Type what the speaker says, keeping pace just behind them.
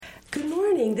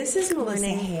morning. This is Melissa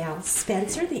Hale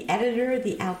Spencer, the editor of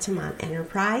the Altamont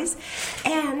Enterprise.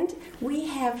 And we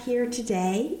have here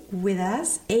today with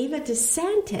us Ava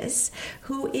DeSantis,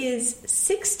 who is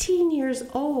 16 years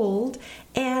old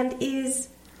and is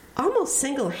almost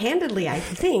single-handedly, I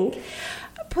think,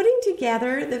 putting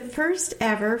together the first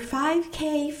ever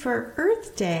 5K for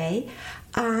Earth Day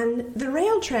on the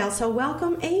rail trail. So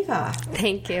welcome, Ava.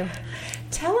 Thank you.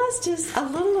 Tell us just a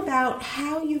little about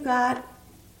how you got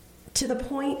to the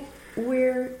point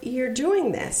where you're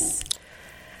doing this.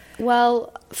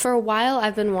 Well, for a while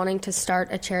I've been wanting to start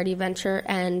a charity venture,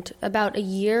 and about a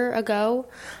year ago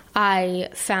I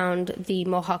found the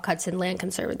Mohawk Hudson Land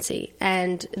Conservancy,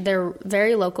 and they're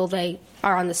very local. They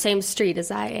are on the same street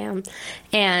as I am,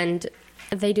 and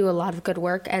they do a lot of good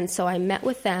work. And so I met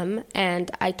with them and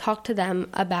I talked to them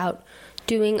about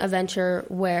doing a venture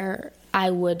where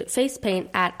I would face paint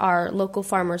at our local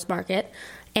farmers market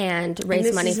and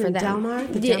raise money for them. Del Mar?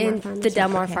 The Del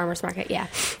Mar Farmers Market, yeah.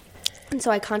 And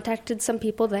so I contacted some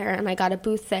people there, and I got a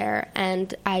booth there,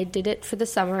 and I did it for the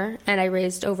summer, and I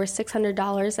raised over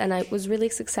 $600, and I was really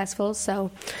successful.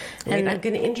 So, and I'm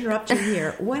going to interrupt you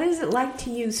here. What is it like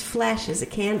to use flesh as a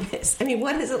canvas? I mean,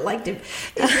 what is it like to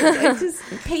just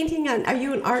painting on? Are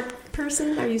you an art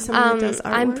person? Are you someone that does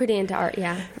artwork? I'm pretty into art,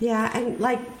 yeah. Yeah, and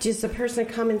like, does the person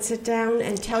come and sit down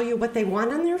and tell you what they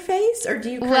want on their face, or do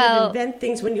you kind of invent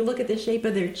things when you look at the shape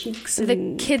of their cheeks?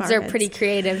 The kids foreheads? Are pretty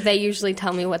creative. They usually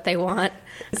tell me what they want.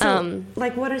 So,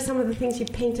 like, what are some of the things you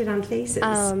painted on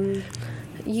faces?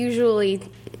 Usually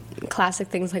classic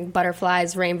things like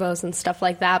butterflies, rainbows, and stuff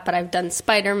like that, but I've done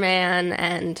Spider-Man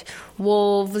and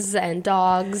wolves and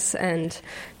dogs and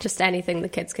just anything the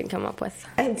kids can come up with.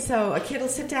 And so a kid will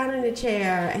sit down in a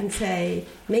chair and say,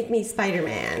 make me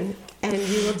Spider-Man, and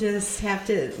you will just have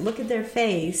to look at their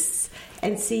face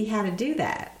and see how to do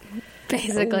that.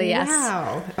 Basically, yes.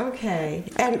 Wow. Okay.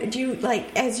 And do you,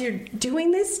 like, as you're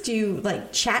doing this, do you,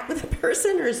 like, chat with a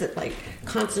person, or is it, like,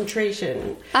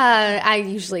 concentration? I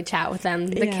usually chat with them.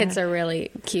 The kids are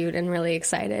really cute and really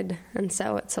excited, and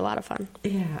so it's a lot of fun.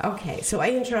 Yeah. Okay. So I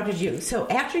interrupted you. So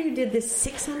after you did this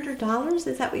 $600,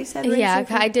 is that what you said? Yeah,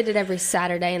 I did it every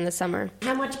Saturday in the summer.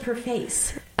 How much per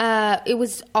face? It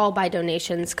was all by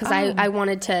donations, because I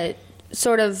wanted to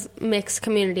sort of mix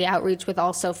community outreach with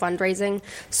also fundraising.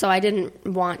 So I didn't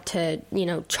want to,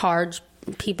 charge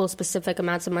people specific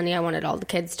amounts of money. I wanted all the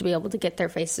kids to be able to get their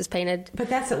faces painted. But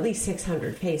that's at least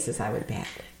 600 faces, I would bet.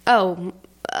 Oh,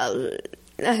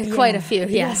 quite a few,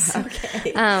 yes. Yeah,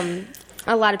 okay.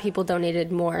 A lot of people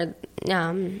donated more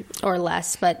or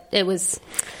less, but it was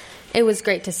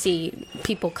great to see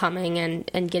people coming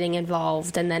and getting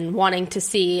involved, and then wanting to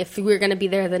see if we were going to be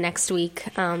there the next week.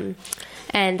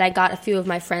 And I got a few of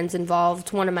my friends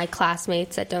involved. One of my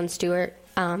classmates at Doane Stewart,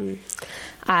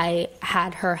 I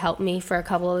had her help me for a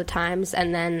couple of the times,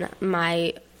 and then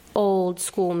my old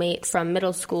schoolmate from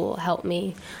middle school helped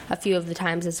me a few of the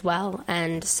times as well.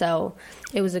 And so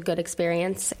it was a good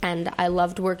experience, and I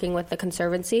loved working with the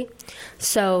Conservancy.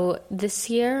 So this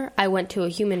year I went to a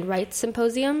human rights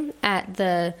symposium at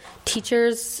the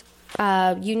Teachers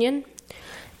Union,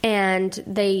 and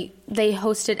they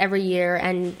host it every year,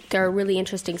 and there are really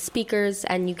interesting speakers,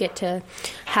 and you get to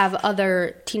have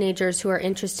other teenagers who are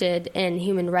interested in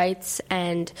human rights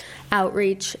and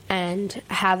outreach, and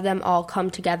have them all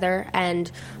come together and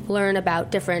learn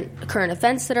about different current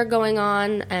events that are going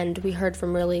on. And we heard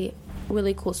from really,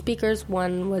 really cool speakers.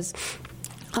 One was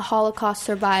a Holocaust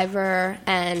survivor,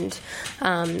 and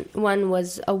one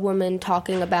was a woman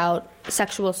talking about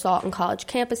sexual assault on college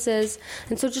campuses,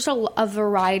 and so just a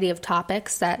variety of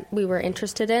topics that we were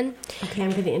interested in. Okay,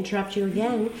 I'm going to interrupt you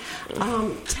again.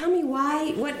 Tell me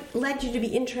what led you to be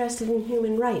interested in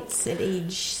human rights at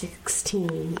age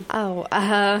 16? Well,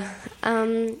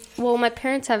 my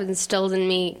parents have instilled in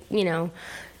me,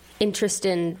 interest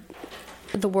in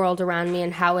the world around me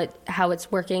and how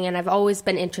it's working, and I've always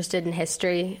been interested in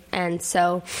history, and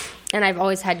I've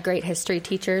always had great history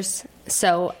teachers.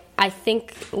 So I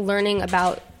think learning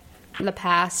about the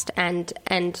past and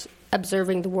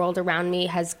observing the world around me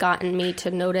has gotten me to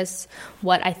notice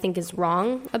what I think is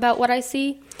wrong about what I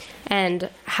see and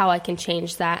how I can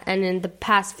change that. And in the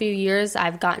past few years,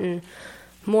 I've gotten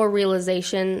more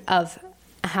realization of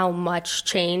how much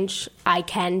change I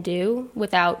can do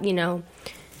without,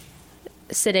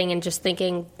 sitting and just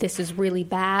thinking this is really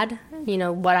bad,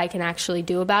 what I can actually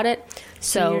do about it.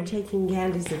 So you're taking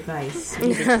Gandhi's advice for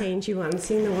the change you want to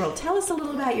see in the world. Tell us a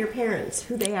little about your parents,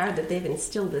 who they are, that they've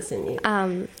instilled this in you.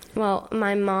 Well,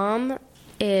 my mom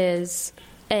is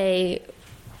a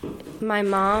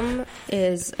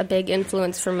big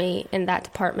influence for me in that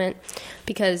department,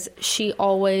 because she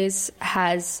always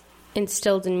has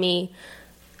instilled in me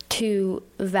to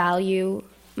value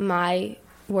my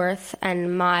worth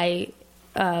and my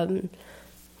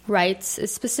rights,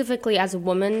 specifically as a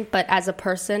woman, but as a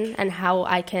person, and how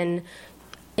I can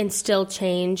instill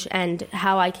change and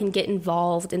how I can get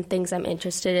involved in things I'm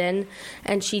interested in.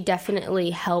 And she definitely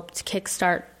helped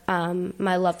kickstart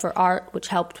my love for art, which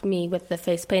helped me with the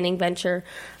face painting venture.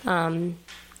 And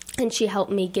she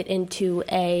helped me get into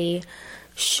a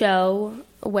show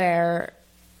where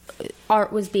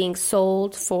art was being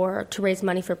sold to raise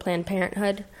money for Planned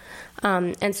Parenthood.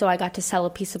 And so I got to sell a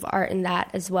piece of art in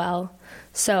that as well.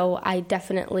 So I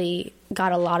definitely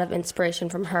got a lot of inspiration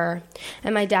from her.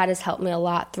 And my dad has helped me a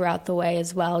lot throughout the way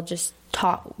as well.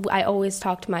 I always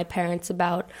talk to my parents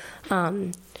about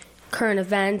current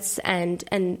events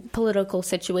and political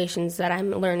situations that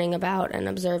I'm learning about and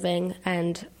observing.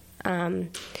 And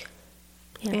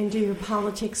And do your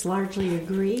politics largely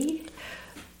agree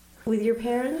with your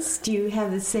parents? Do you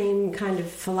have the same kind of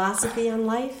philosophy on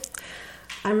life?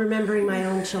 I'm remembering my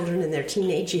own children in their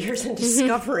teenage years and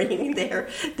discovering their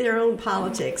own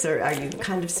politics. Or are you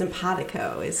kind of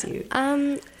simpatico as you?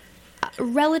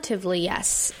 Relatively,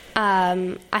 yes.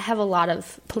 I have a lot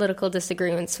of political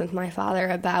disagreements with my father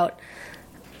about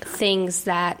things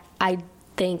that I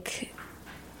think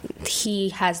he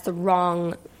has the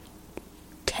wrong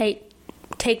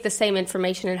take the same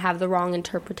information and have the wrong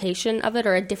interpretation of it,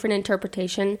 or a different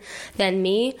interpretation than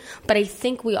me. But I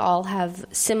think we all have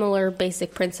similar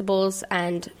basic principles,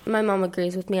 and my mom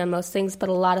agrees with me on most things, but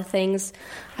a lot of things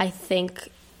I think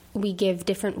we give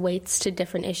different weights to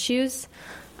different issues.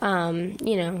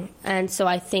 And so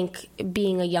I think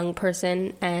being a young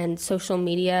person and social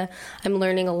media, I'm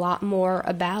learning a lot more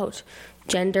about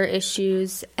gender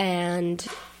issues and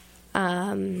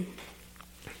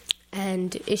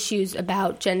issues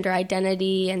about gender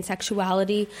identity and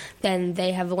sexuality than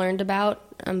they have learned about,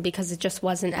 because it just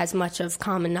wasn't as much of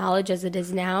common knowledge as it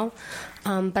is now.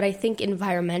 But I think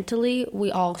environmentally,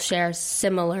 we all share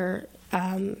similar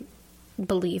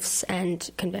beliefs and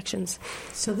convictions.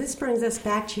 So this brings us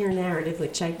back to your narrative,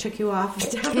 which I took you off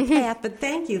down the path, but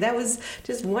thank you. That was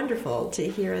just wonderful to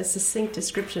hear a succinct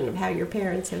description of how your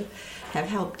parents have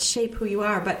helped shape who you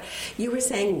are. But you were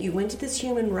saying you went to this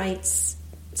human rights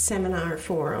seminar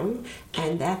forum,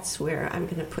 and that's where I'm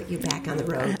going to put you back on the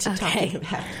road to talking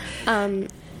about.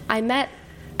 I met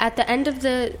at the end of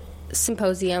the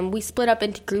symposium. We split up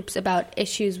into groups about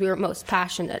issues we were most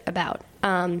passionate about,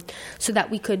 so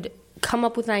that we could come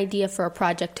up with an idea for a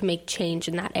project to make change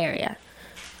in that area.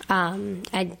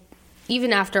 And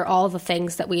even after all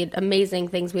the amazing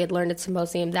things we had learned at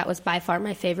symposium, that was by far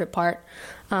my favorite part.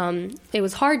 It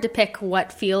was hard to pick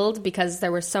what field because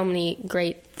there were so many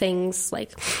great things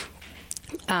like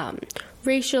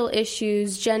racial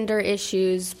issues, gender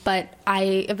issues, but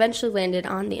I eventually landed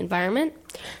on the environment.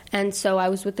 And so I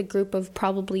was with a group of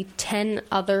probably 10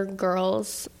 other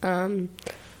girls,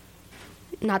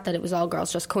 not that it was all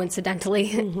girls, just coincidentally,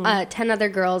 10 other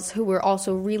girls who were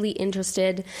also really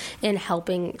interested in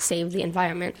helping save the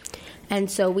environment. And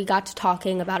so we got to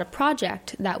talking about a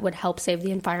project that would help save the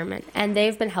environment. And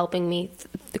they've been helping me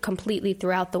completely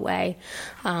throughout the way,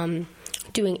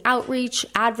 doing outreach,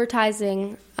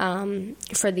 advertising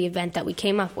for the event that we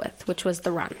came up with, which was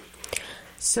the run.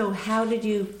 So how did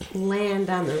you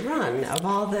land on the run of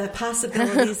all the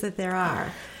possibilities that there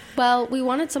are? Well, we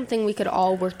wanted something we could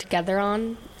all work together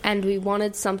on, and we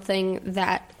wanted something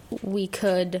that we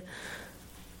could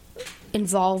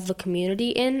involve the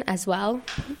community in as well,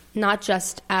 not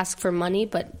just ask for money,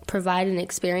 but provide an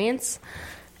experience.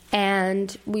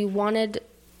 And we wanted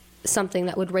something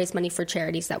that would raise money for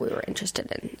charities that we were interested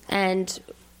in. And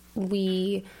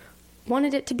we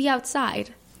wanted it to be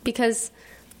outside because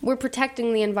we're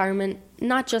protecting the environment,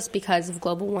 not just because of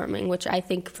global warming, which I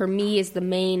think for me is the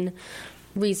main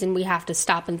reason we have to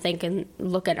stop and think and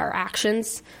look at our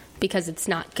actions, because it's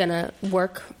not going to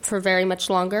work for very much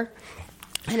longer,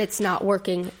 and it's not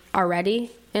working already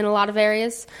in a lot of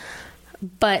areas,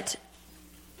 but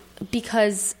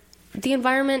because the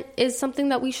environment is something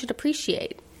that we should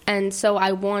appreciate. And so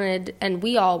I wanted, and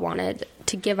we all wanted,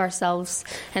 to give ourselves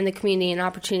and the community an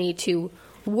opportunity to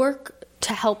work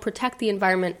to help protect the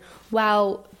environment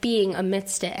while being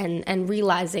amidst it and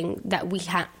realizing that we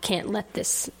can't let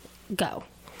this go.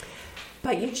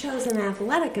 But you chose an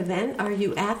athletic event. Are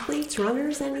you athletes,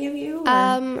 runners, any of you?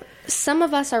 Some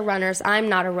of us are runners. I'm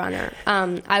not a runner.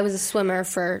 I was a swimmer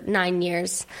for 9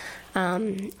 years.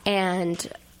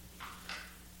 And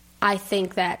I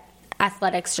think that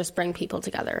athletics just bring people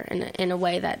together in a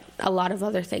way that a lot of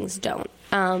other things don't.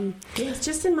 Yes,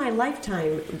 just in my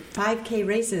lifetime, 5K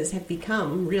races have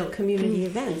become real community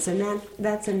events, and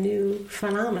that's a new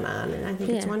phenomenon, and I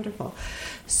think it's wonderful.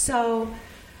 So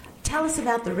tell us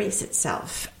about the race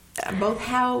itself, both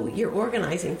how you're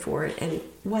organizing for it and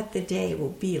what the day will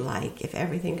be like if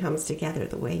everything comes together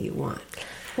the way you want.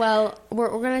 Well, we're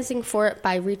organizing for it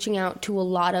by reaching out to a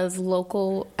lot of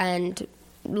local and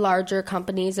larger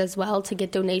companies as well to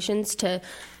get donations to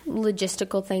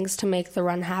logistical things to make the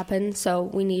run happen. So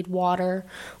we need water,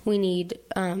 we need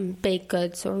baked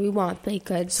goods, or we want baked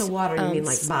goods. So water, you mean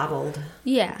like bottled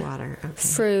water? Okay.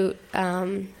 Fruit.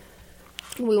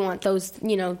 We want those,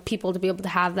 people to be able to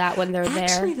have that when they're there.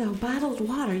 Actually, though, bottled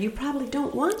water, you probably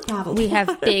don't want bottled water. We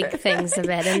have big things of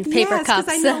it and paper cups. Yes,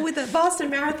 because I know with the Boston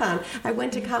Marathon, I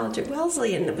went to college at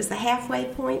Wellesley, and it was the halfway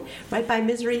point right by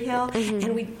Misery Hill,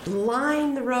 and we'd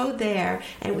line the road there,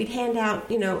 and we'd hand out,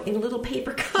 in little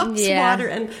paper cups, water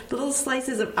and little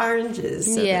slices of oranges.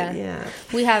 So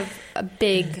we have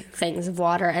big things of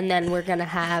water, and then we're going to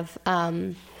have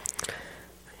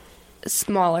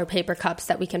smaller paper cups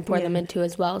that we can pour them into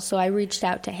as well. So I reached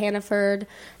out to Hannaford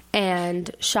and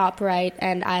ShopRite,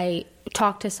 and I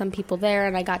talked to some people there,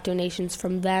 and I got donations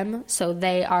from them. So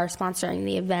they are sponsoring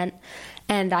the event.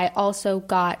 And I also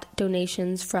got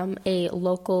donations from a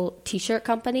local T-shirt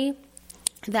company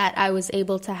that I was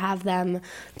able to have them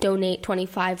donate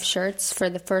 25 shirts for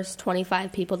the first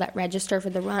 25 people that register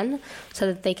for the run so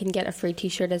that they can get a free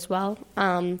T-shirt as well.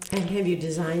 And have you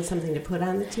designed something to put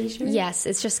on the T-shirt? Yes,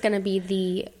 it's just going to be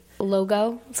the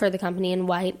logo for the company in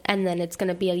white, and then it's going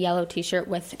to be a yellow T-shirt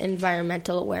with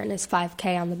environmental awareness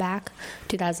 5K on the back,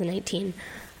 2018.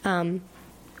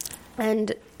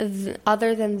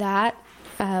 Other than that,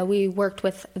 we worked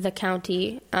with the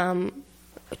county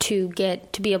to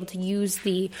be able to use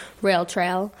the rail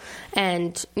trail,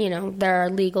 and there are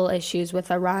legal issues with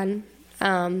a run,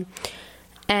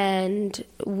 and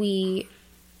we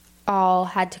all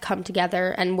had to come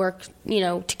together and work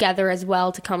together as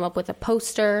well to come up with a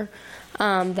poster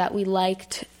that we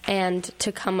liked, and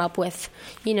to come up with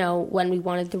when we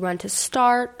wanted the run to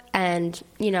start, and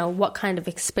what kind of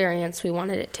experience we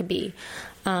wanted it to be.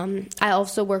 I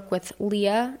also work with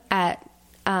Leah at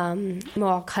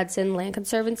Mohawk Hudson Land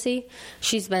Conservancy.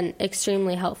 She's been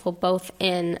extremely helpful both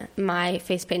in my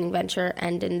face painting venture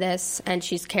and in this, and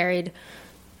she's carried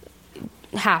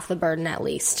half the burden at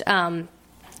least,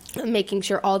 making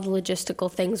sure all the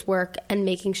logistical things work and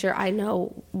making sure I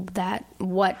know that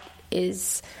what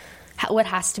has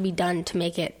to be done to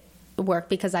make it work,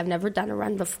 because I've never done a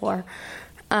run before.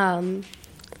 Are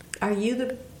you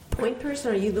the point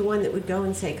person, or are you the one that would go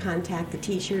and say contact the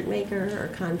T-shirt maker or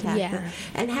contact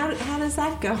and how does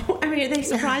that go? I mean, are they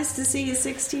surprised to see a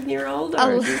 16-year-old?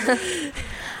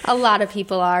 A lot of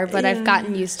people are, but I've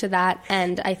gotten used to that,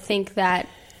 and I think that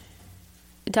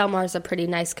Del Mar is a pretty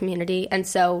nice community, and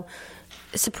so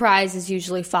surprise is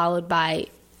usually followed by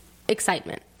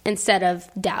excitement instead of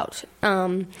doubt.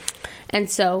 And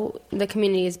so the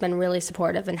community has been really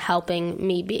supportive in helping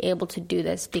me be able to do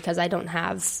this, because I don't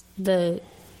have the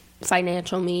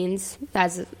financial means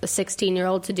as a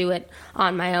 16-year-old to do it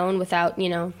on my own without,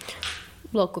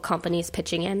 local companies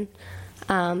pitching in.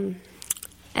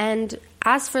 And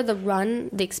as for the run,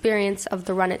 the experience of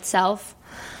the run itself,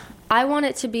 I want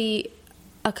it to be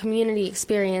a community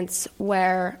experience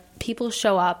where people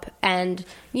show up and,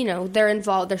 they're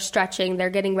involved, they're stretching, they're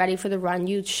getting ready for the run.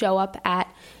 You show up at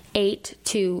 8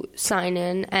 to sign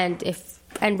in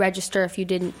and register if you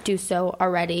didn't do so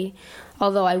already,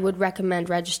 although I would recommend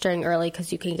registering early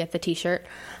because you can get the T-shirt.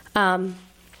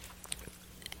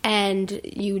 And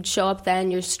you would show up then,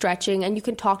 you're stretching, and you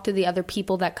can talk to the other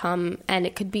people that come, and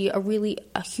it could be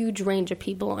a huge range of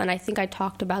people. And I think I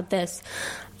talked about this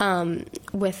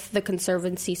with the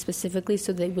Conservancy specifically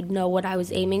so they would know what I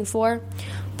was aiming for.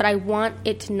 But I want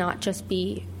it to not just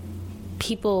be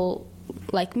people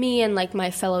like me and like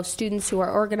my fellow students who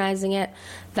are organizing it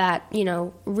that,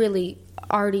 really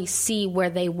already see where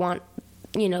they want,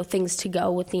 things to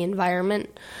go with the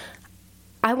environment.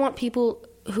 I want people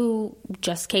who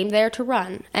just came there to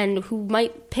run and who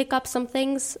might pick up some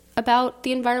things about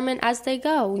the environment as they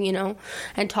go,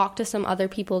 and talk to some other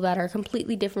people that are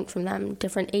completely different from them,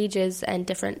 different ages and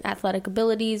different athletic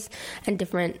abilities and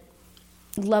different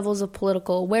levels of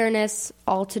political awareness,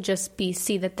 all to just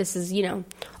see that this is,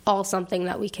 all something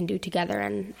that we can do together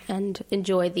and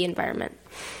enjoy the environment.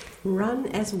 Run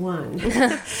as one.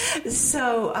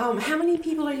 So how many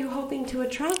people are you hoping to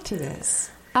attract to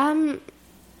this?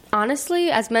 Honestly,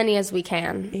 as many as we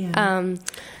can. Yeah.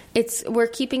 We're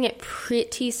keeping it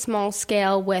pretty small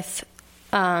scale with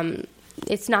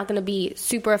it's not going to be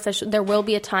super official. There will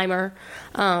be a timer,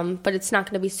 but it's not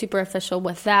going to be super official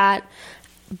with that.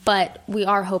 But we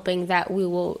are hoping that we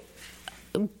will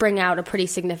bring out a pretty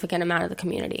significant amount of the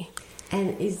community.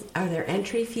 And are there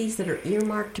entry fees that are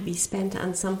earmarked to be spent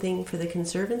on something for the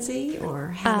Conservancy, or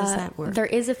how does that work? There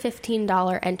is a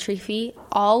 $15 entry fee.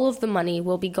 All of the money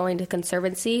will be going to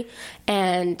Conservancy,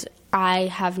 and I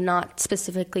have not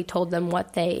specifically told them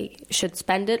what they should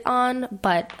spend it on,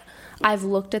 but I've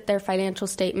looked at their financial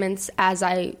statements as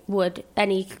I would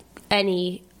any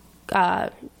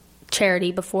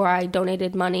charity before I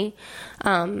donated money,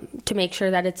 to make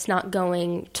sure that it's not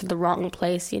going to the wrong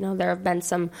place. You know, there have been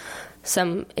some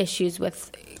issues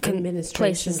with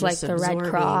places like the Red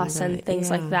Cross and things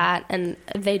like that, and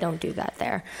they don't do that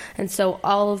there. And so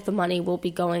all of the money will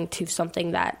be going to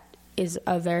something that is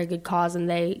a very good cause, and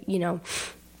they, you know,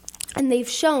 and they've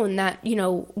shown that, you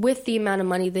know, with the amount of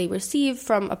money they receive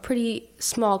from a pretty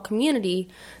small community,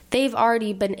 they've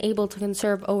already been able to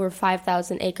conserve over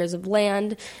 5,000 acres of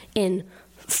land in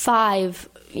 5,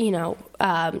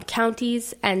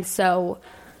 counties. And so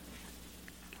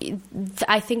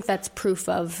I think that's proof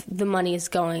of the money is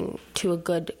going to a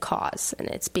good cause and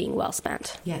it's being well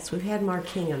spent. Yes, we've had Mark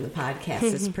King on the podcast.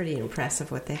 It's pretty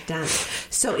impressive what they've done.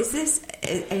 So is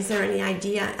there any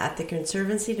idea at the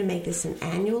Conservancy to make this an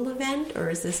annual event,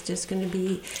 or is this just going to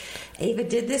be, Ava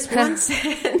did this once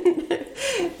and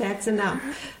that's enough?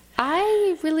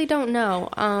 I really don't know.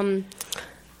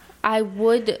 I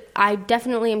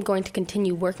definitely am going to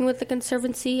continue working with the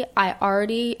Conservancy. I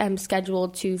already am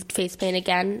scheduled to face paint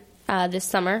again this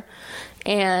summer,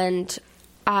 and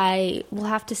I will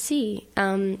have to see.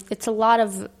 It's a lot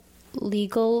of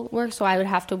legal work, so I would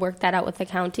have to work that out with the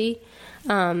county.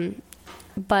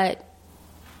 But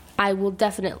I will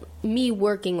definitely, me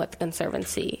working with the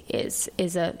Conservancy is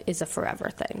a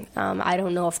forever thing. I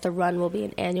don't know if the run will be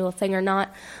an annual thing or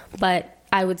not, but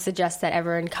I would suggest that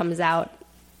everyone comes out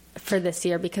for this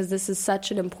year, because this is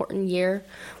such an important year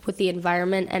with the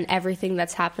environment and everything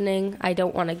that's happening. I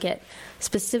don't want to get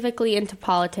specifically into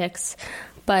politics,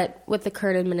 but with the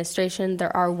current administration,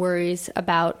 there are worries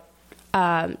about,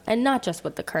 and not just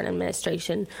with the current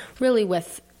administration, really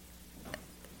with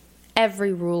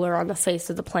every ruler on the face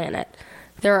of the planet.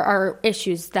 There are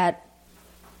issues that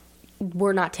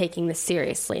we're not taking this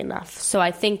seriously enough. So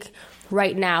I think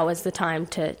right now is the time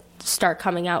to start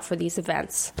coming out for these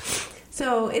events.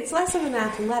 So it's less of an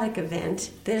athletic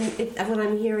event than what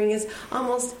I'm hearing is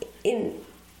almost in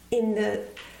the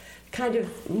kind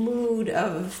of mood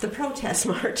of the protest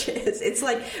marches. It's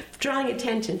like drawing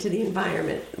attention to the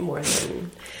environment more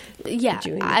than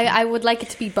doing I would like it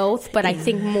to be both, but I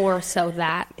think more so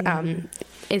that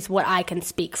is what I can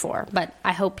speak for. But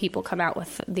I hope people come out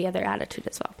with the other attitude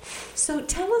as well. So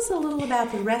tell us a little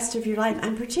about the rest of your life.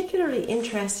 I'm particularly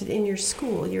interested in your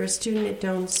school. You're a student at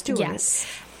Doane Stewart. Yes.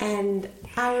 And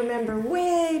I remember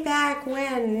way back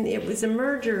when it was a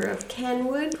merger of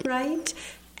Kenwood, right?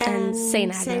 And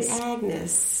St.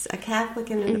 Agnes, a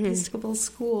Catholic and an Episcopal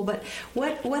school. But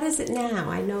what is it now?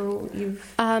 I know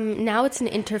you've... now it's an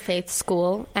interfaith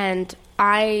school, and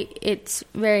it's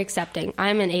very accepting.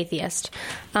 I'm an atheist.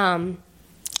 And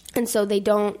so it's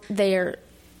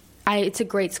a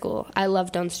great school. I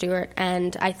love Doane Stewart,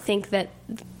 and I think that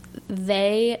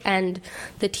they and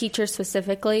the teachers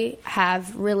specifically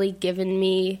have really given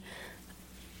me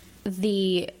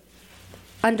the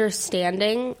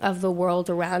understanding of the world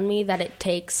around me that it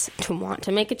takes to want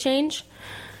to make a change.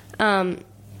 And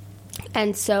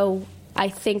so I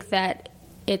think that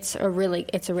it's a really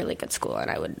good school,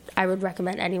 and I would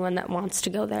recommend anyone that wants to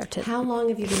go there to. How long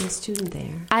have you been a student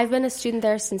there? I've been a student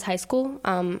there since high school.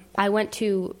 I went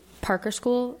to Parker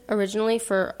School originally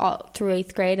through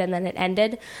 8th grade, and then it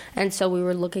ended, and so we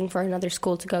were looking for another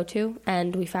school to go to,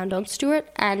 and we found Doane Stewart,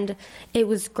 and it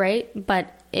was great,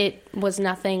 but it was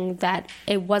nothing that,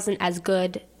 it wasn't as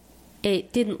good.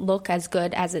 It didn't look as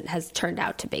good as it has turned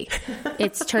out to be.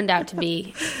 It's turned out to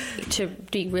be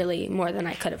really more than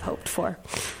I could have hoped for.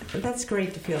 That's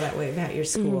great to feel that way about your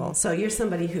school. So you're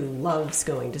somebody who loves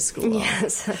going to school.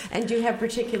 Yes. And do you have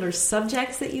particular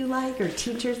subjects that you like, or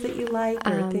teachers that you like,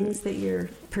 or things that you're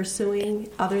pursuing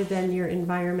other than your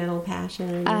environmental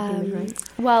passion or human rights?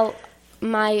 Well,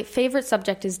 my favorite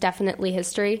subject is definitely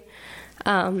history.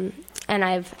 And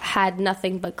I've had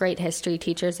nothing but great history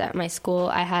teachers at my school.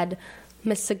 I had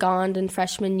Miss Sagond in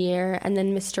freshman year, and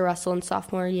then Mr. Russell in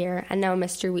sophomore year, and now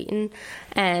Mr. Wheaton.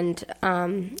 And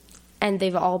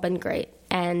they've all been great.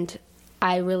 And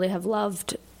I really have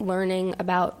loved learning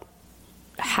about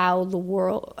how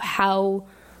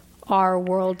our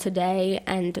world today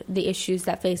and the issues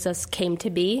that face us came to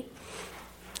be.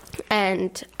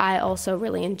 And I also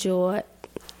really enjoy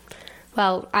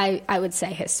Well, I would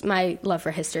say my love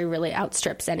for history really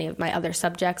outstrips any of my other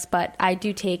subjects, but I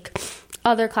do take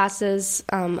other classes,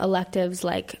 electives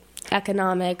like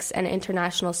economics and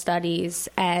international studies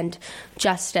and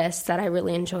justice that I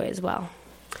really enjoy as well.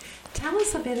 Tell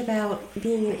us a bit about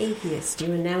being an atheist.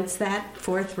 You announced that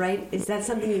forthright. Is that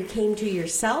something you came to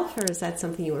yourself, or is that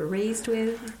something you were raised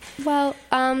with? Well,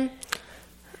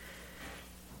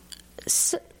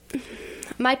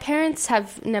 my parents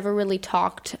have never really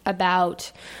talked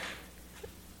about,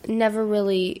 none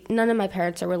of my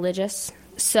parents are religious.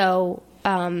 So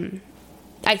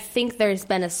I think there's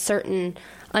been a certain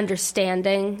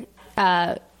understanding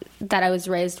that I was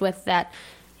raised with that,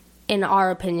 in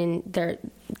our opinion,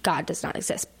 God does not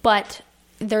exist. But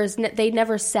they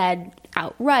never said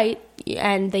outright,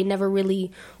 and they never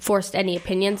really forced any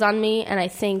opinions on me. And I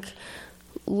think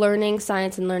learning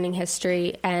science and learning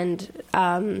history, and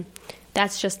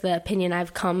that's just the opinion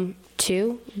I've come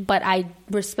to. But I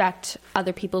respect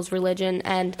other people's religion,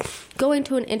 and going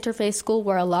to an interfaith school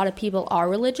where a lot of people are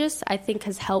religious, I think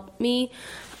has helped me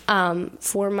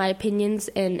form my opinions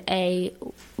in a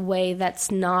way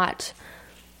that's not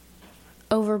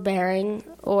overbearing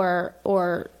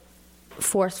or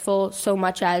forceful so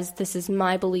much as this is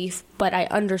my belief, but I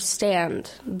understand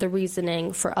the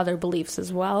reasoning for other beliefs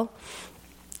as well.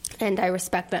 And I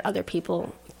respect that other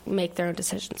people make their own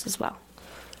decisions as well.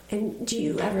 And do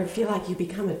you ever feel like you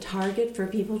become a target for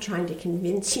people trying to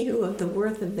convince you of the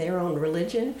worth of their own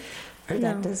religion? Or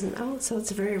that No. doesn't... Oh, so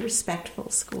it's a very respectful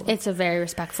school. It's a very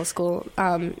respectful school.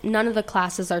 None of the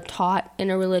classes are taught in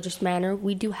a religious manner.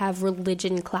 We do have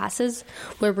religion classes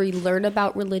where we learn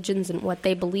about religions and what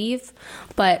they believe,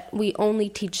 but we only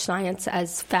teach science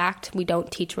as fact. We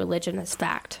don't teach religion as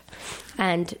fact.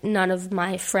 And none of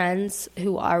my friends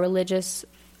who are religious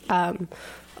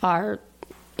are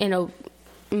in a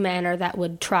manner that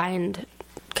would try and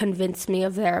convince me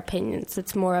of their opinions.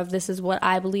 It's more of, this is what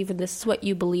I believe and this is what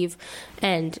you believe,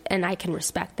 and I can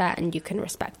respect that and you can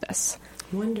respect this.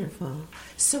 Wonderful.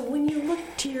 So when you look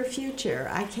to your future,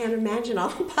 I can't imagine all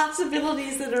the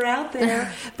possibilities that are out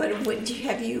there, but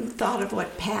have you thought of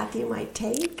what path you might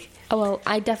take? Oh, well,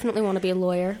 I definitely want to be a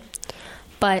lawyer,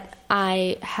 but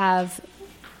I have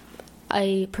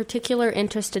a particular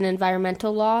interest in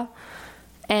environmental law,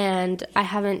 and I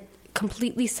haven't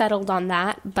completely settled on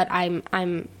that, but I'm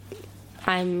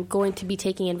going to be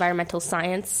taking environmental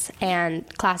science and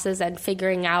classes and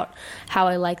figuring out how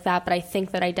I like that. But I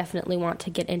think that I definitely want to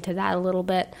get into that a little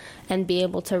bit and be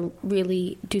able to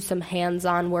really do some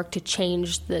hands-on work to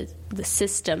change the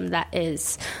system that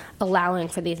is allowing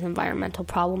for these environmental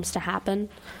problems to happen.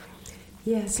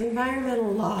 Yes,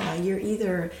 environmental law. You're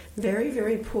either very,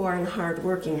 very poor and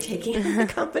hardworking, taking the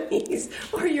companies,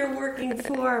 or you're working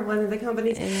for one of the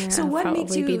companies. Yeah, so what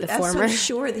makes you be the former. so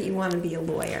sure that you want to be a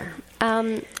lawyer?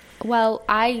 Well,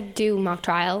 I do mock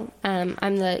trial.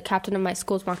 I'm the captain of my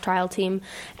school's mock trial team,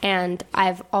 and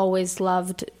I've always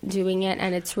loved doing it,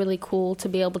 and it's really cool to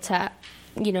be able to,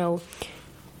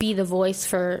 be the voice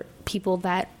for people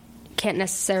that can't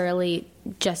necessarily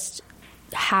just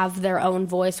have their own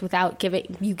voice without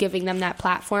giving them that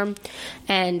platform.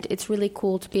 And it's really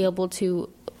cool to be able to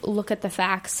look at the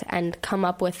facts and come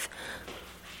up with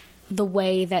the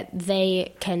way that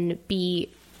they can be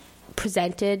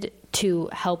presented to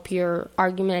help your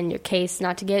argument and your case,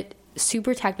 not to get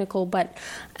super technical,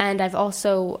 and I've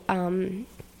also,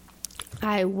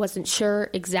 I wasn't sure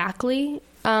exactly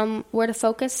where to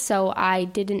focus, so I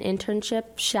did an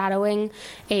internship shadowing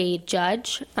a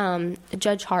judge,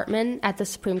 Judge Hartman at the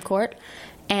Supreme Court,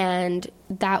 and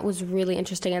that was really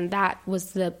interesting, and that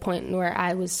was the point where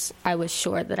I was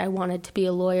sure that I wanted to be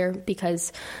a lawyer,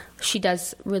 because she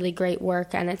does really great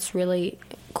work, and it's really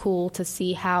cool to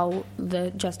see how the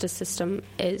justice system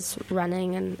is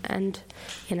running and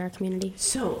in our community.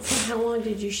 So for how long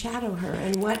did you shadow her,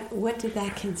 and what did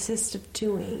that consist of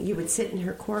doing? You would sit in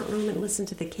her courtroom and listen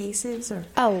to the cases, or?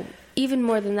 Oh, even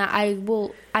more than that.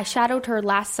 I shadowed her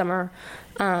last summer,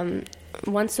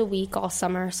 once a week all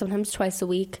summer, sometimes twice a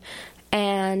week,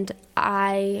 and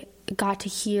I got to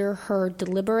hear her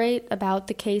deliberate about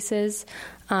the cases,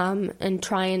 and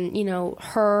try and,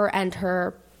 her and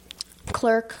her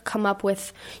clerk come up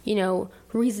with,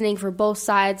 reasoning for both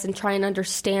sides and try and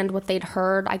understand what they'd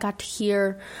heard. I got to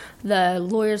hear the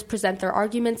lawyers present their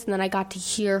arguments, and then I got to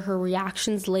hear her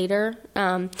reactions later.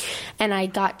 And I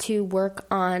got to work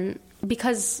on,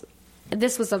 because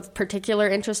this was of particular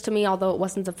interest to me, although it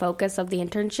wasn't the focus of the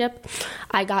internship,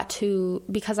 I got to,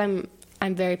 because I'm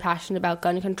very passionate about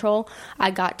gun control,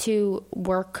 I got to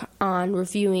work on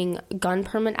reviewing gun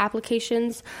permit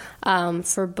applications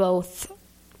for both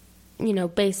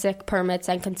basic permits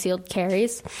and concealed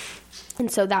carries. And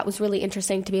so that was really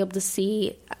interesting to be able to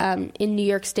see in New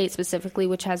York State specifically,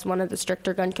 which has one of the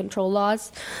stricter gun control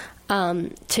laws,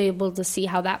 to be able to see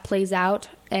how that plays out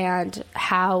and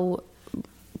how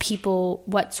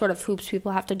what sort of hoops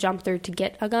people have to jump through to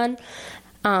get a gun.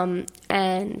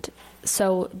 And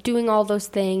so doing all those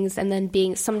things, and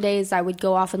then some days I would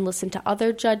go off and listen to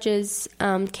other judges'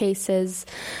 cases,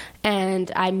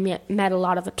 and I met a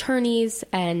lot of attorneys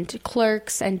and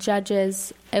clerks and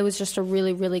judges. It was just a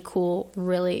really, really cool,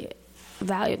 really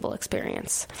valuable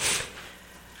experience.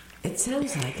 It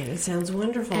sounds like it. It sounds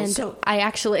wonderful. And I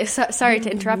actually, sorry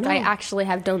to interrupt, I actually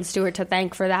have Doane Stewart to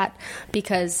thank for that,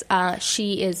 because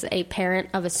she is a parent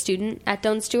of a student at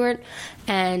Doane Stewart,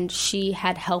 and she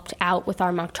had helped out with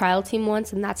our mock trial team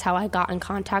once, and that's how I got in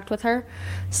contact with her.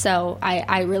 So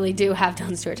I really do have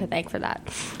Doane Stewart to thank for that.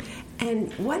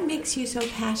 And what makes you so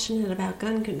passionate about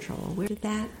gun control? Where did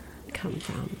that come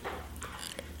from?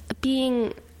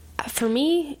 For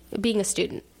me, being a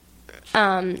student,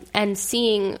 and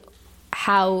seeing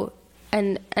how,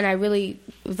 and I really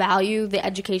value the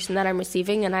education that I'm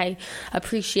receiving, and I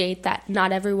appreciate that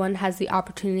not everyone has the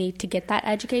opportunity to get that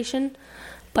education.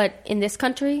 But in this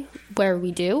country, where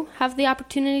we do have the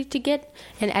opportunity to get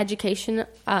an education,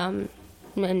 and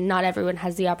not everyone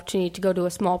has the opportunity to go to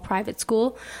a small private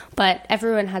school, but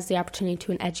everyone has the opportunity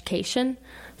to an education.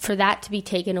 For that to be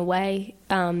taken away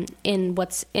in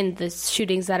the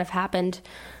shootings that have happened,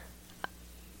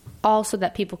 also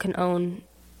that people can own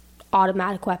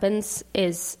automatic weapons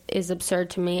is absurd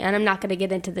to me. And I'm not going to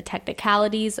get into the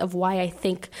technicalities of why I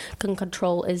think gun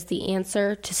control is the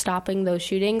answer to stopping those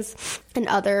shootings and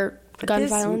other gun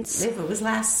violence. If it was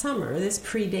last summer, this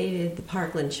predated the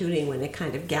Parkland shooting, when it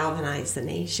kind of galvanized the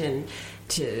nation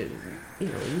to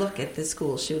look at the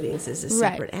school shootings as a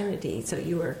separate entity. So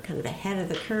you were kind of ahead of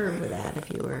the curve with that,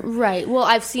 if you were. Right. Well,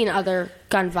 I've seen other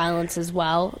gun violence as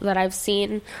well that I've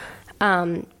seen.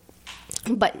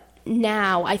 But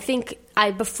now,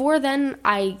 before then,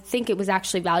 I think it was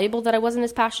actually valuable that I wasn't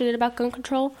as passionate about gun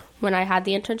control when I had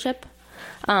the internship.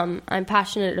 I'm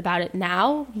passionate about it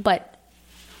now, but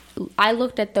I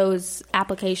looked at those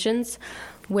applications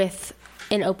with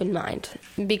an open mind,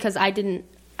 because I didn't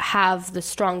have the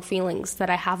strong feelings that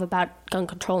I have about gun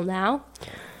control now.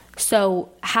 So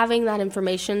having that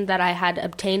information that I had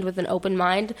obtained with an open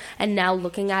mind, and now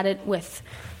looking at it with,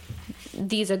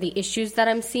 these are the issues that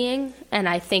I'm seeing, and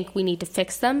I think we need to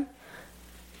fix them,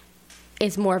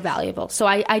 is more valuable. So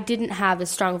I didn't have as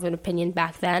strong of an opinion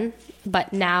back then,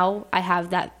 but now I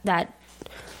have that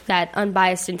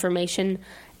unbiased information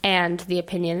and the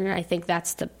opinion, and I think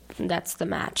that's the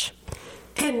match.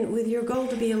 And with your goal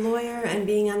to be a lawyer and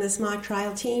being on this mock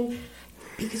trial team,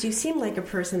 because you seem like a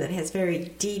person that has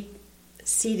very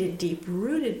deep-seated,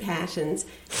 deep-rooted passions,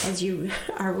 as you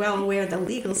are well aware, the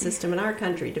legal system in our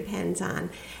country depends on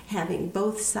having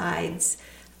both sides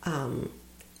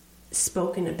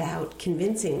spoken about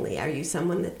convincingly. Are you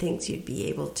someone that thinks you'd be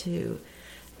able to,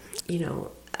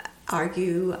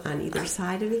 argue on either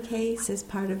side of the case as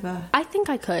part of a... I think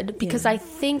I could, because I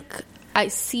think I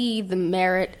see the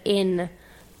merit in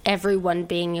everyone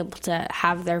being able to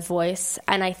have their voice.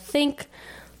 And I think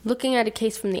looking at a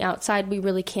case from the outside, we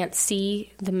really can't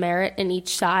see the merit in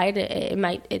each side.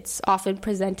 It's often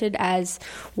presented as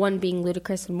one being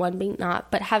ludicrous and one being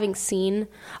not. But having seen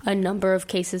a number of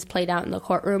cases played out in the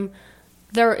courtroom,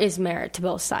 there is merit to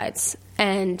both sides.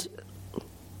 And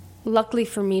luckily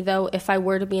for me, though, if I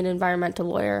were to be an environmental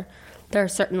lawyer, there are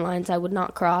certain lines I would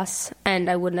not cross, and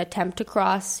I wouldn't attempt to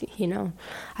cross.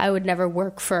 I would never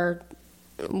work for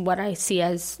what I see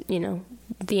as,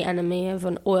 the enemy of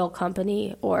an oil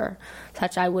company or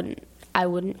such. I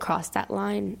wouldn't cross that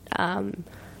line.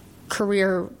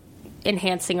 Career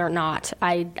enhancing or not,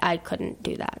 I couldn't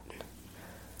do that.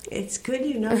 It's good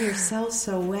you know yourself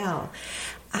so well.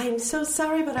 I'm so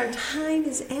sorry, but our time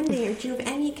is ending. Do you have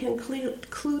any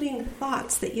concluding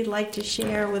thoughts that you'd like to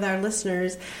share with our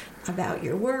listeners about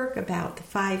your work, about the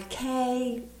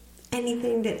 5K,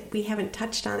 anything that we haven't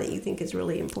touched on that you think is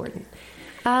really important?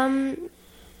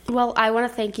 Well, I want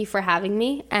to thank you for having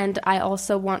me, and I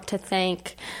also want to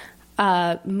thank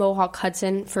Mohawk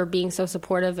Hudson for being so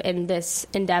supportive in this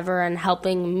endeavor and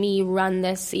helping me run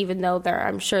this, even though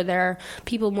I'm sure there are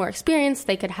people more experienced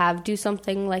they could have do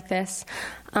something like this.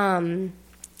 And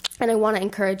I want to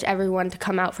encourage everyone to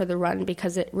come out for the run,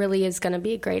 because it really is going to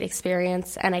be a great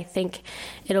experience, and I think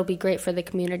it'll be great for the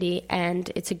community,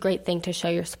 and it's a great thing to show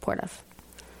your support of.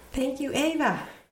 Thank you, Ava.